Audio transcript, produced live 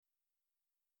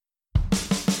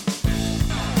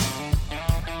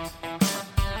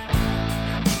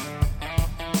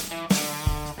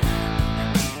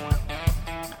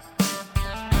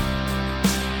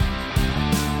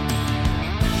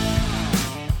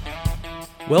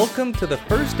Welcome to the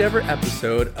first ever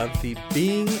episode of the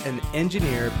Being an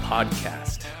Engineer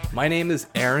podcast. My name is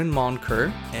Aaron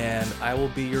Monker, and I will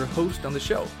be your host on the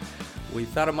show. We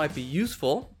thought it might be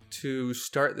useful to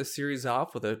start the series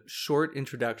off with a short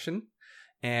introduction,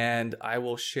 and I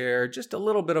will share just a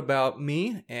little bit about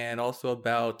me and also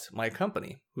about my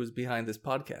company, who's behind this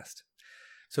podcast.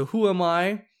 So who am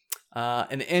I?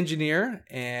 An engineer,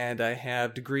 and I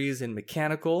have degrees in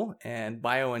mechanical and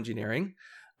bioengineering.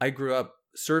 I grew up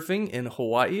surfing in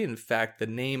Hawaii. In fact, the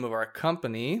name of our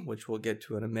company, which we'll get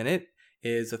to in a minute,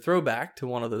 is a throwback to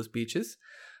one of those beaches.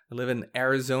 I live in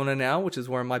Arizona now, which is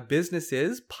where my business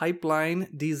is, Pipeline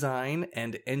Design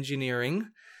and Engineering.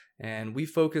 And we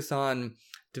focus on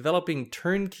developing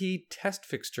turnkey test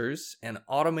fixtures and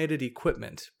automated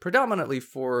equipment, predominantly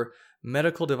for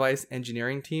medical device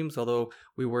engineering teams, although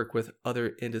we work with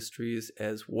other industries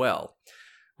as well.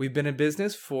 We've been in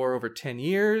business for over 10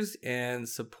 years and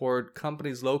support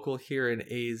companies local here in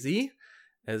AZ,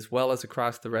 as well as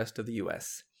across the rest of the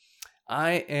US.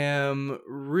 I am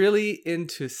really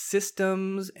into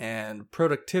systems and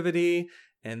productivity,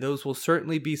 and those will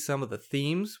certainly be some of the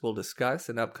themes we'll discuss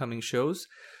in upcoming shows.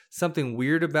 Something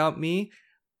weird about me,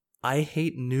 I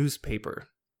hate newspaper.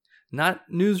 Not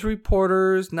news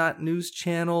reporters, not news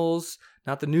channels,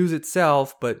 not the news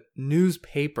itself, but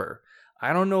newspaper.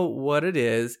 I don't know what it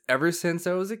is. Ever since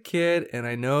I was a kid, and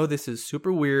I know this is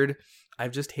super weird,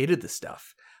 I've just hated this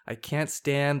stuff. I can't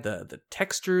stand the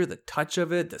texture, the touch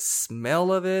of it, the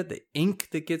smell of it, the ink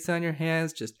that gets on your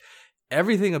hands, just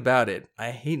everything about it. I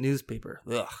hate newspaper.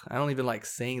 Ugh, I don't even like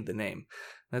saying the name.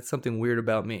 That's something weird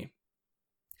about me.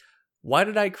 Why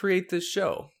did I create this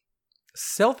show?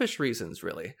 Selfish reasons,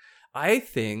 really. I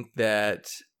think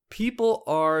that people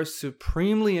are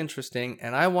supremely interesting,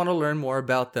 and I want to learn more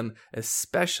about them,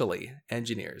 especially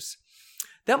engineers.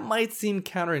 That might seem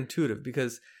counterintuitive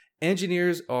because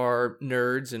engineers are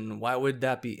nerds, and why would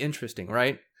that be interesting,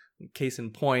 right? Case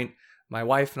in point, my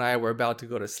wife and I were about to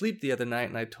go to sleep the other night,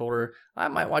 and I told her I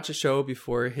might watch a show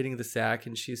before hitting the sack,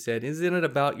 and she said, "Isn't it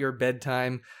about your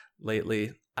bedtime?"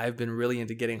 Lately, I've been really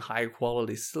into getting high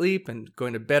quality sleep and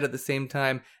going to bed at the same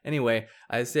time. Anyway,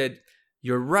 I said,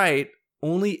 "You're right.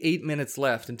 Only 8 minutes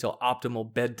left until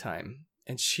optimal bedtime."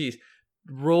 And she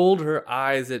rolled her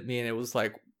eyes at me and I was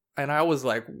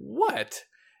like, "What?"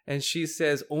 And she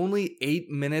says, "Only 8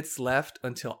 minutes left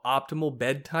until optimal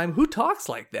bedtime? Who talks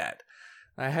like that?"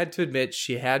 I had to admit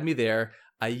she had me there.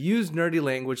 I use nerdy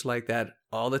language like that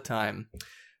all the time.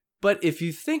 But if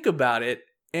you think about it,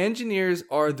 engineers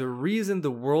are the reason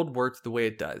the world works the way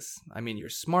it does. I mean, your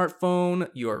smartphone,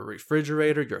 your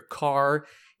refrigerator, your car,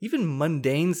 even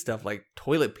mundane stuff like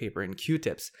toilet paper and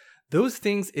Q-tips. Those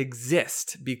things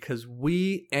exist because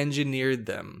we engineered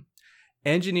them.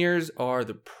 Engineers are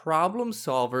the problem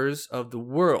solvers of the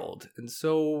world, and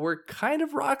so we're kind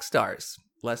of rock stars,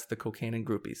 less the cocaine and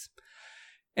groupies.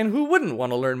 And who wouldn't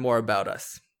want to learn more about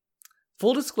us?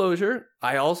 Full disclosure,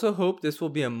 I also hope this will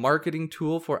be a marketing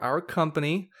tool for our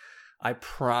company. I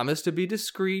promise to be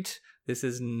discreet. This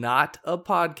is not a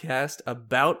podcast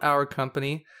about our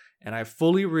company, and I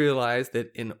fully realize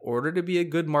that in order to be a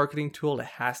good marketing tool, it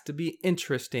has to be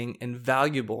interesting and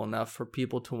valuable enough for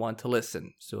people to want to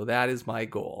listen. So that is my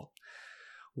goal.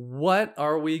 What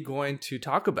are we going to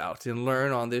talk about and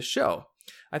learn on this show?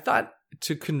 I thought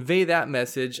to convey that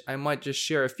message, I might just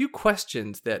share a few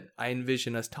questions that I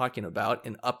envision us talking about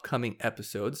in upcoming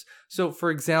episodes. So,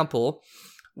 for example,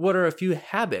 what are a few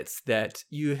habits that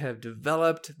you have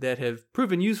developed that have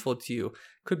proven useful to you?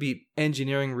 Could be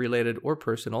engineering related or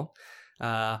personal.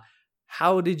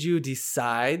 How did you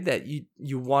decide that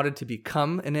you wanted to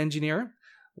become an engineer?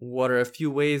 What are a few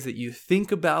ways that you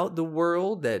think about the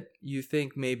world that you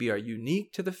think maybe are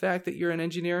unique to the fact that you're an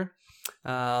engineer?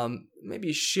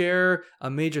 Maybe share a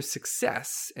major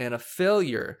success and a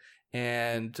failure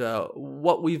and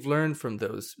what we've learned from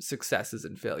those successes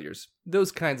and failures.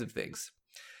 Those kinds of things.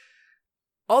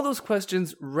 All those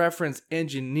questions reference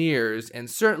engineers, and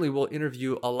certainly we'll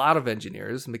interview a lot of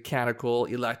engineers, mechanical,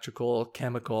 electrical,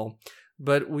 chemical,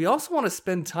 but we also want to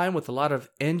spend time with a lot of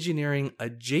engineering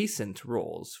adjacent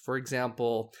roles. For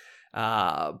example,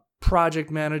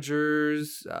 project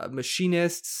managers,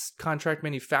 machinists, contract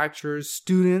manufacturers,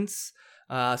 students,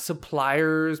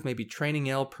 suppliers, maybe training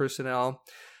L personnel.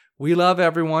 We love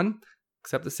everyone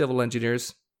except the civil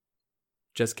engineers.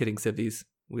 Just kidding, civvies.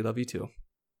 We love you too.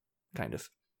 Kind of.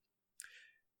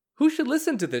 Who should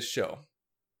listen to this show?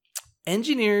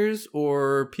 Engineers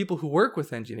or people who work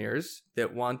with engineers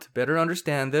that want to better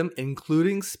understand them,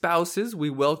 including spouses. We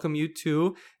welcome you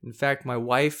too. In fact, my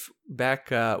wife,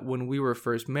 back when we were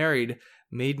first married,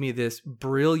 made me this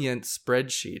brilliant flow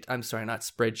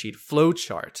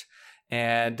chart.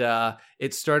 And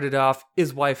it started off,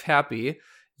 is wife happy?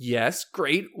 Yes,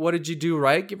 great. What did you do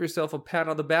right? Give yourself a pat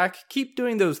on the back. Keep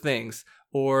doing those things.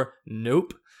 Or,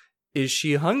 nope. Is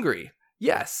she hungry?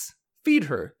 Yes. Feed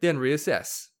her, then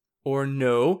reassess. Or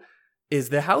no. Is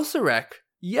the house a wreck?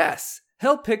 Yes.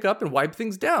 Help pick up and wipe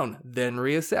things down, then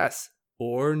reassess.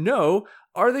 Or no.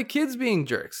 Are the kids being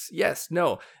jerks? Yes,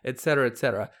 no, etc.,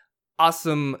 etc.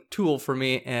 Awesome tool for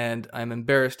me, and I'm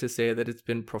embarrassed to say that it's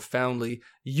been profoundly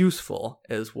useful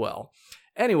as well.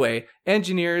 Anyway,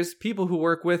 engineers, people who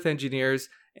work with engineers,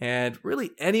 and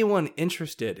really anyone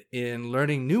interested in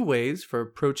learning new ways for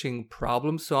approaching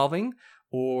problem solving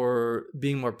or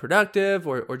being more productive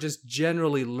or just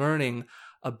generally learning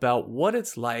about what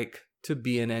it's like to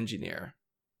be an engineer.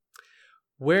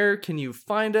 Where can you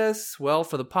find us? Well,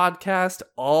 for the podcast,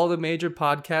 all the major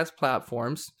podcast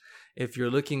platforms. If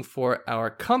you're looking for our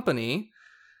company,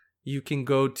 you can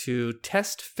go to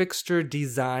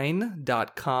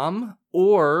testfixturedesign.com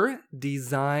or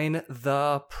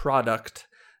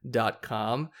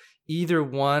designtheproduct.com. Either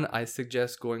one, I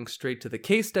suggest going straight to the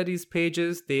case studies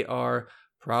pages. They are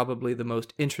probably the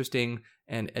most interesting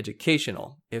and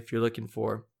educational if you're looking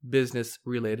for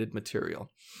business-related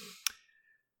material.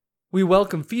 We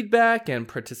welcome feedback and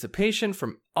participation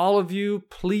from all of you.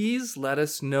 Please let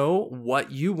us know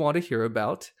what you want to hear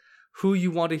about, who you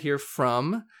want to hear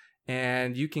from,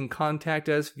 and you can contact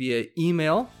us via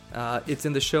email. It's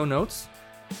in the show notes.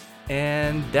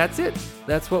 And that's it.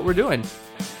 That's what we're doing.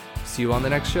 See you on the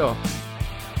next show.